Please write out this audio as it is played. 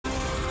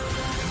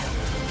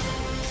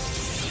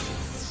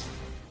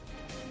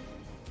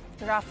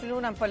Good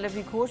afternoon, I'm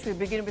Pallavi Ghosh. We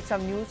begin with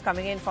some news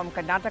coming in from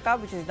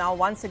Karnataka, which is now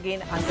once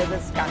again under the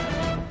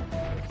scandal.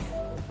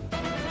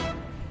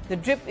 The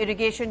Drip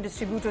Irrigation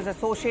Distributors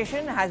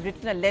Association has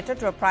written a letter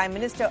to a Prime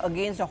Minister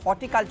against the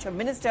Horticulture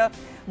Minister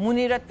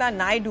Munirathna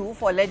Naidu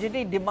for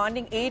allegedly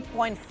demanding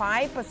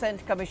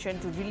 8.5% commission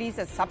to release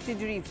the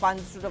subsidiary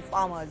funds to the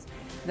farmers.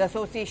 The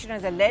association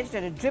has alleged that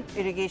the drip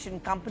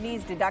irrigation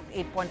companies deduct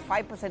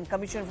 8.5%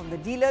 commission from the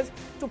dealers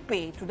to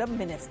pay to the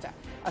minister.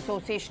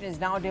 Association is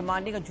now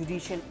demanding a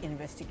judicial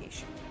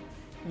investigation.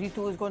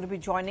 Ritu is going to be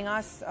joining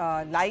us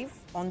live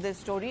on this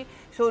story.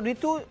 So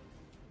Ritu,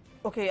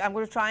 okay, I'm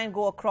going to try and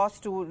go across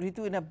to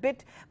Ritu in a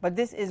bit, but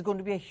this is going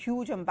to be a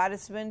huge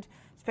embarrassment,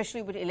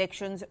 especially with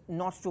elections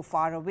not too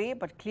far away.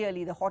 But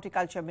clearly the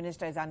Horticulture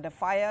Minister is under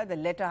fire. The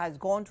letter has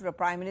gone to the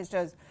Prime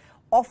Minister's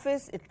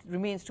office. It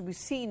remains to be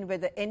seen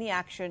whether any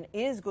action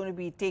is going to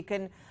be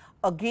taken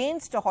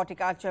against the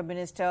Horticulture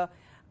Minister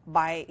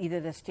by either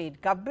the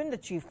state government, the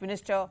Chief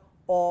Minister,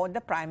 or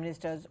the Prime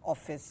Minister's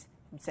office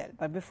himself.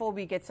 But before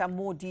we get some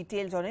more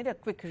details on it, a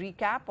quick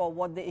recap of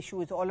what the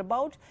issue is all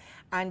about.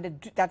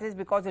 And that is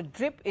because the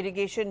Drip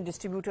Irrigation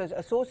Distributors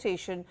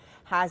Association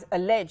has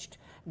alleged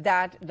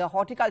that the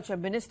Horticulture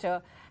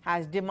Minister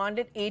has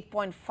demanded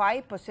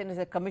 8.5% as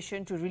a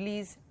commission to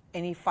release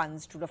any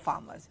funds to the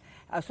farmers.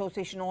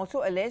 Association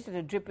also alleged that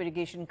the drip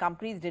irrigation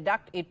companies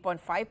deduct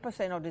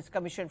 8.5% of this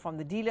commission from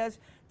the dealers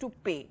to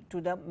pay to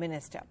the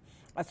minister.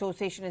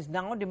 Association is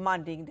now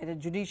demanding that a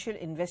judicial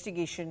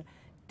investigation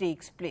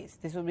takes place.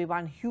 This will be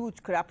one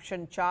huge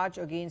corruption charge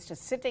against a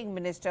sitting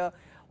minister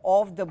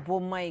of the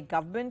Bommai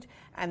government,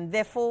 and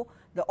therefore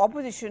the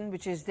opposition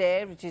which is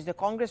there, which is the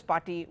Congress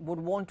party, would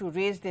want to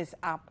raise this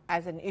up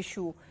as an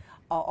issue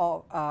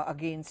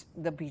against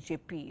the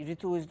BJP.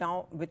 Ritu is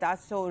now with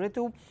us. So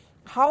Ritu,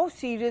 how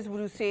serious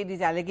would you say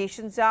these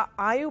allegations are?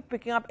 Are you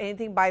picking up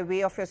anything by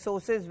way of your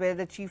sources where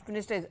the Chief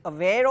Minister is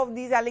aware of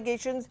these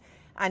allegations,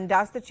 and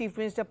does the Chief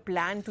Minister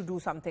plan to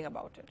do something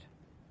about it?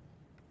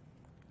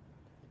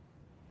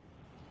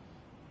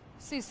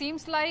 See,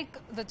 seems like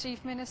the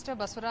Chief Minister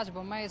Basavaraj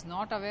Bommai is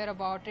not aware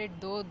about it,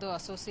 though the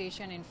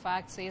association in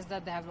fact says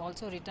that they have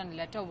also written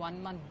letter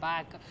 1 month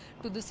back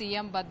to the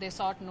CM, but they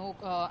sought no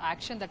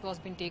action that was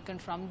being taken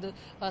from the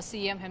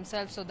CM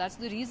himself. So that's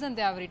the reason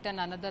they have written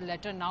another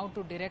letter now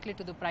to directly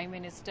to the Prime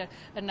Minister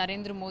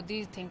Narendra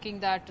Modi, thinking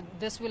that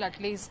this will at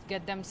least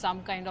get them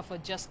some kind of a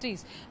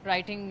justice,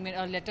 writing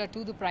a letter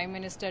to the Prime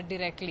Minister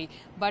directly.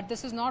 But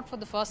this is not for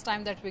the first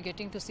time that we're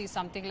getting to see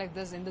something like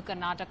this in the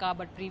Karnataka,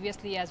 but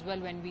previously as well,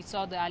 when we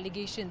saw the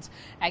allegations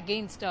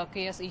against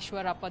K.S.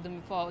 Ishwarappa,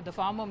 the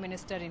former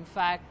minister. In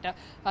fact,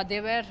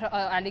 there were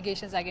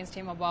allegations against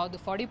him about the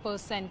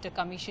 40%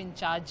 commission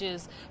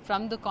charges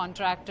from the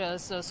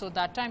contractors. So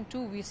that time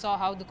too, we saw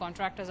how the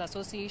Contractors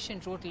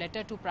Association wrote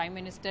letter to Prime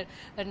Minister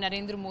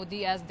Narendra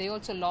Modi, as they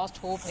also lost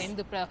hope in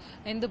the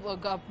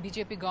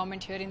BJP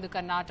government here in the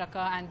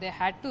Karnataka, and they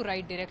had to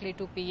write directly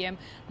to PM,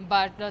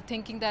 but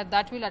thinking that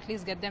that will at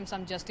least get them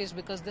some justice,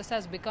 because this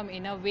has become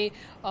in a way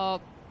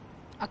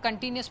a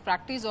continuous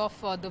practice of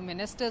the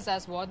ministers,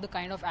 as what the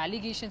kind of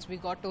allegations we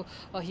got to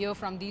hear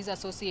from these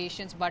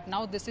associations. But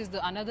now this is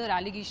the another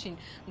allegation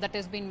that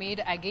has been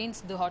made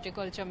against the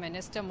Horticulture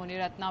Minister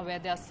Munirathna, where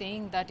they are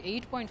saying that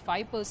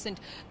 8.5%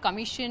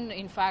 commission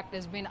in fact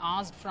has been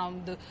asked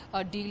from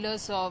the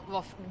dealers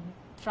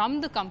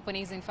from the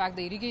companies. In fact,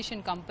 the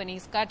irrigation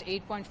companies cut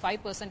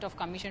 8.5% of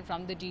commission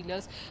from the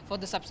dealers for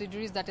the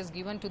subsidiaries that is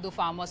given to the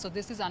farmers. So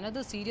this is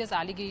another serious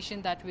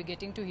allegation that we're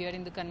getting to hear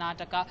in the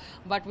Karnataka.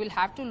 But we'll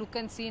have to look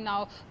and see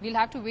now. We'll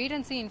have to wait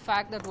and see, in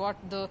fact, that what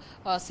the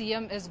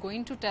CM is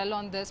going to tell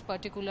on this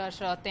particular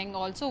thing.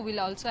 Also,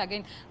 we'll also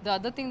again, the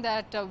other thing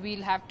that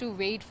we'll have to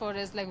wait for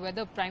is like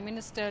whether Prime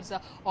Minister's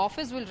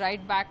office will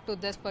write back to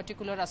this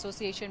particular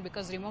association,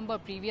 because remember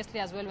previously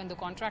as well, when the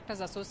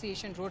Contractors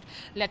Association wrote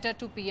letter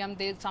to PM,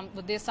 they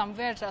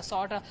somewhere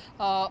sought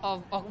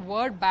a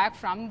word back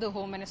from the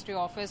Home Ministry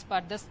office,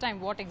 but this time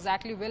what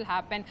exactly will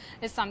happen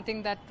is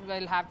something that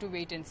we'll have to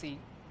wait and see.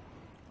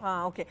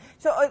 Okay.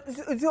 So,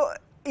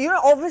 you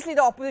know, obviously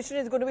the opposition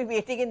is going to be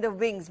waiting in the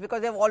wings,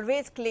 because they've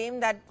always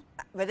claimed that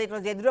whether it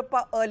was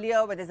Yediyurappa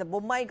earlier, whether it's the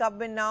Bommai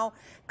government now,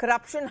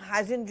 corruption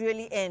hasn't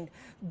really ended.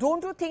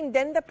 Don't you think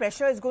then the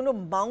pressure is going to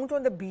mount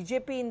on the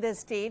BJP in the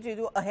state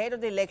ahead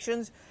of the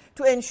elections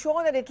to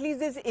ensure that at least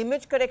this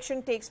image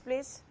correction takes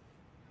place?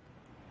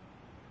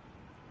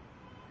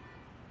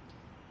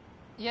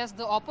 Yes,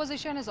 the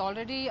opposition is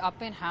already up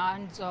in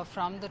hands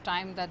from the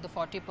time that the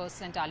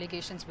 40%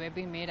 allegations were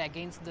being made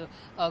against the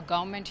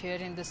government here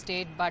in the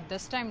state. But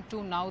this time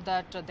too, now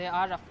that they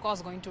are of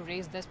course going to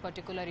raise this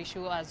particular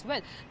issue as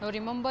well. Now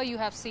remember, you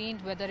have seen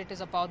whether it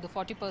is about the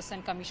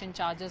 40% commission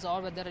charges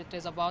or whether it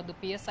is about the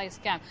PSI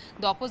scam.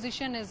 The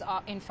opposition is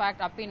in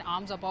fact up in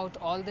arms about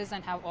all this,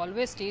 and have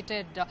always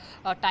stated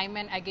time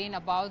and again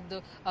about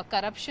the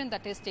corruption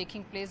that is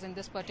taking place in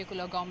this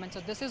particular government. So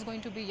this is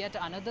going to be yet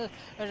another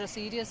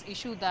serious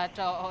issue issue that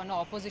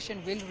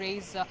opposition will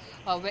raise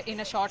in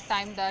a short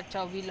time, that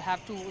we'll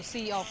have to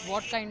see of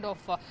what kind of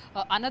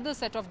another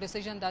set of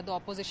decision that the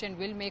opposition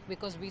will make,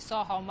 because we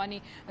saw how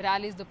many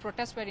rallies, the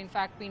protests were in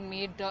fact being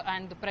made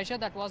and the pressure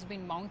that was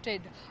being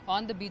mounted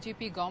on the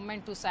BJP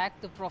government to sack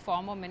the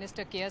former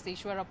Minister K.S.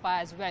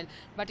 Ishwarappa as well.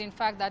 But in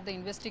fact that the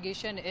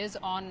investigation is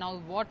on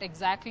now. What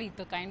exactly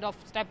the kind of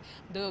step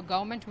the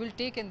government will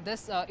take in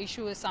this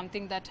issue is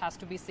something that has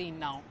to be seen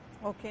now.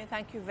 Okay,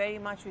 thank you very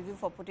much, Rizu,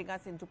 for putting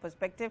us into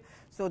perspective.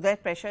 So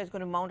that pressure is going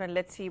to mount, and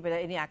let's see whether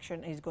any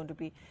action is going to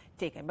be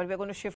taken. But we're going to shift